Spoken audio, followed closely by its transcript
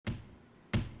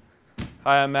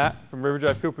Hi, I'm Matt from River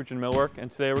Drive Cooperage Millwork, and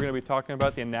today we're going to be talking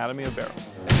about the anatomy of barrels.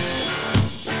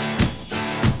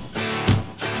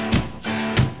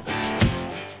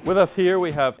 With us here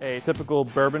we have a typical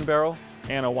bourbon barrel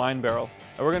and a wine barrel.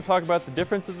 And we're going to talk about the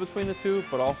differences between the two,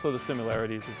 but also the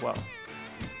similarities as well.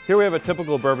 Here we have a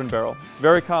typical bourbon barrel,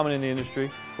 very common in the industry,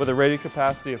 with a rated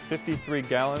capacity of 53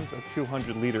 gallons or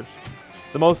 200 liters.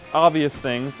 The most obvious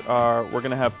things are we're going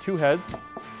to have two heads,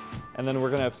 and then we're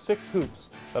going to have 6 hoops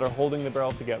that are holding the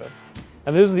barrel together.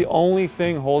 And this is the only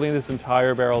thing holding this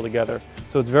entire barrel together.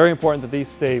 So it's very important that these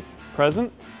stay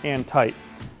present and tight.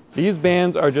 These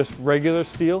bands are just regular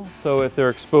steel, so if they're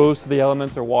exposed to the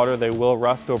elements or water, they will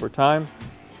rust over time.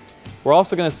 We're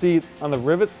also going to see on the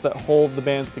rivets that hold the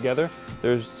bands together,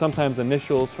 there's sometimes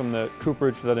initials from the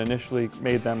cooperage that initially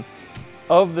made them.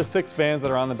 Of the 6 bands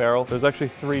that are on the barrel, there's actually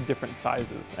 3 different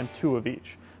sizes and 2 of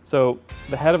each. So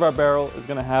the head of our barrel is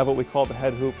going to have what we call the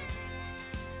head hoop.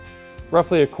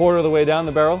 Roughly a quarter of the way down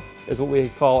the barrel is what we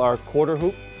call our quarter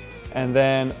hoop. And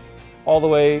then all the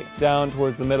way down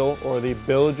towards the middle, or the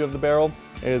bilge of the barrel,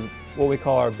 is what we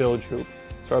call our bilge hoop.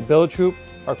 So our bilge hoop,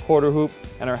 our quarter hoop,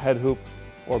 and our head hoop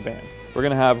or band. We're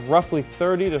going to have roughly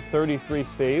 30 to 33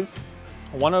 staves.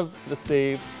 One of the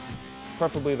staves,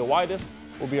 preferably the widest,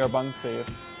 will be our bung stave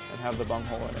and have the bung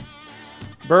hole in it.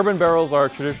 Bourbon barrels are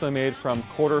traditionally made from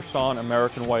quarter sawn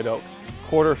American white oak.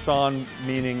 Quarter sawn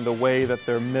meaning the way that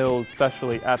they're milled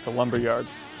specially at the lumber yard.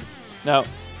 Now,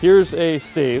 here's a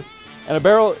stave, and a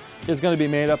barrel is going to be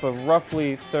made up of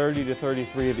roughly 30 to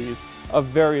 33 of these of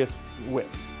various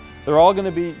widths. They're all going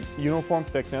to be uniform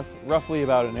thickness, roughly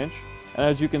about 1 inch, and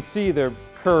as you can see, they're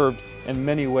curved in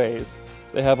many ways.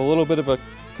 They have a little bit of a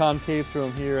concave to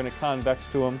them here and a convex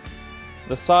to them.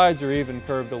 The sides are even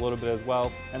curved a little bit as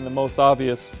well, and the most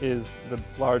obvious is the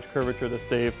large curvature of the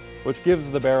stave, which gives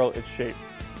the barrel its shape.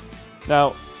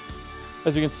 Now,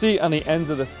 as you can see on the ends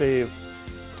of the stave,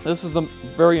 this is the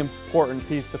very important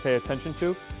piece to pay attention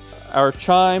to. Our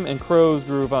chime and crow's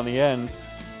groove on the end,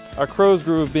 our crow's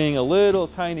groove being a little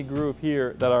tiny groove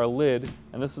here that our lid,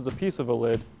 and this is a piece of a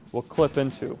lid, will clip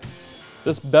into.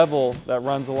 This bevel that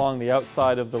runs along the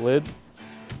outside of the lid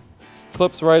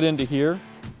clips right into here,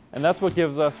 and that's what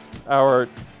gives us our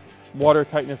water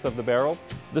tightness of the barrel.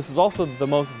 This is also the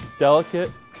most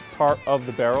delicate part of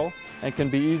the barrel and can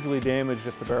be easily damaged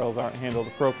if the barrels aren't handled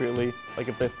appropriately, like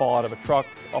if they fall out of a truck,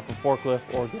 off a forklift,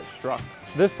 or get struck.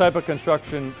 This type of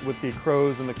construction with the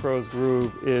crows and the crow's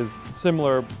groove is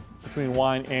similar between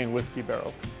wine and whiskey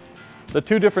barrels. The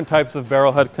 2 different types of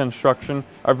barrel head construction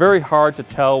are very hard to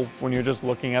tell when you're just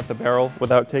looking at the barrel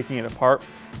without taking it apart,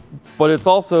 but it's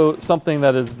also something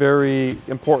that is very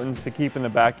important to keep in the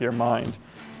back of your mind.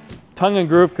 Tongue and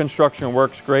groove construction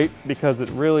works great because it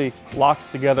really locks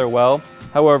together well.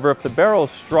 However, if the barrel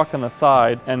is struck on the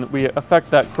side and we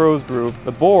affect that crow's groove,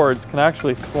 the boards can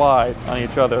actually slide on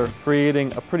each other,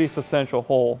 creating a pretty substantial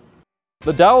hole.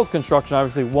 The doweled construction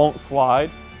obviously won't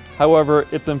slide. However,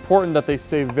 it's important that they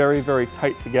stay very, very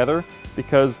tight together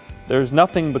because there's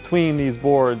nothing between these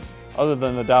boards other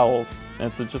than the dowels,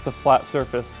 and it's just a flat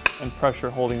surface and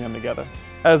pressure holding them together.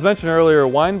 As mentioned earlier,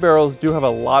 wine barrels do have a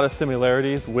lot of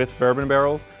similarities with bourbon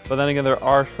barrels, but then again, there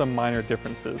are some minor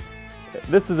differences.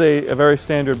 This is a very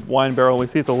standard wine barrel. We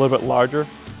see it's a little bit larger.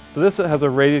 So this has a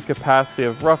rated capacity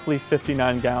of roughly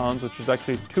 59 gallons, which is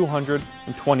actually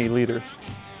 220 liters.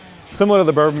 Similar to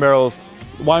the bourbon barrels,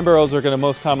 wine barrels are going to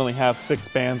most commonly have 6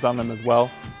 bands on them as well.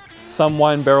 Some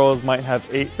wine barrels might have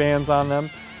 8 bands on them.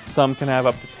 Some can have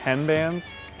up to 10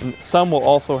 bands. And some will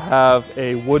also have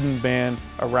a wooden band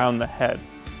around the head.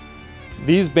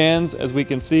 These bands, as we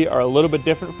can see, are a little bit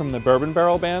different from the bourbon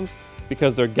barrel bands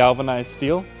because they're galvanized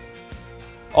steel.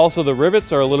 Also, the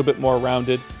rivets are a little bit more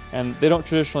rounded, and they don't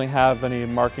traditionally have any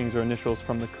markings or initials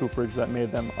from the cooperage that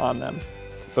made them on them.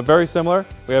 But very similar,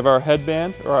 we have our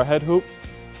headband or our head hoop,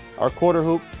 our quarter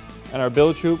hoop, and our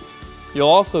bilge hoop. You'll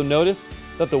also notice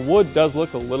that the wood does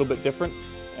look a little bit different,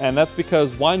 and that's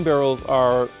because wine barrels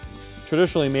are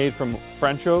traditionally made from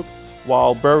French oak,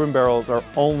 while bourbon barrels are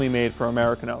only made from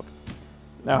American oak.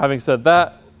 Now, having said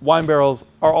that, wine barrels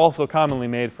are also commonly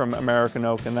made from American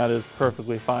oak, and that is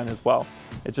perfectly fine as well.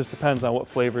 It just depends on what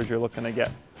flavors you're looking to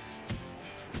get.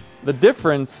 The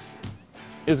difference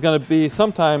is going to be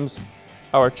sometimes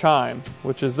our chime,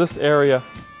 which is this area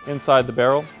inside the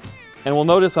barrel. And we'll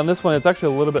notice on this one, it's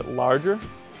actually a little bit larger,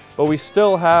 but we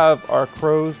still have our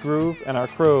crow's groove and our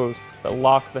crows that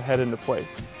lock the head into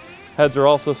place. Heads are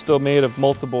also still made of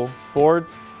multiple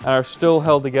boards and are still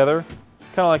held together,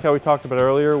 kind of like how we talked about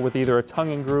earlier with either a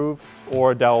tongue and groove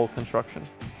or a dowel construction.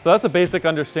 So that's a basic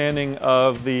understanding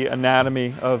of the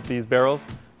anatomy of these barrels.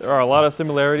 There are a lot of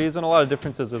similarities and a lot of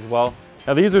differences as well.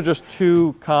 Now these are just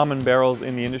two common barrels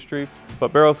in the industry,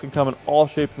 but barrels can come in all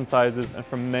shapes and sizes and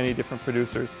from many different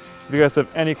producers. If you guys have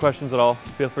any questions at all,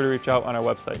 feel free to reach out on our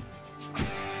website.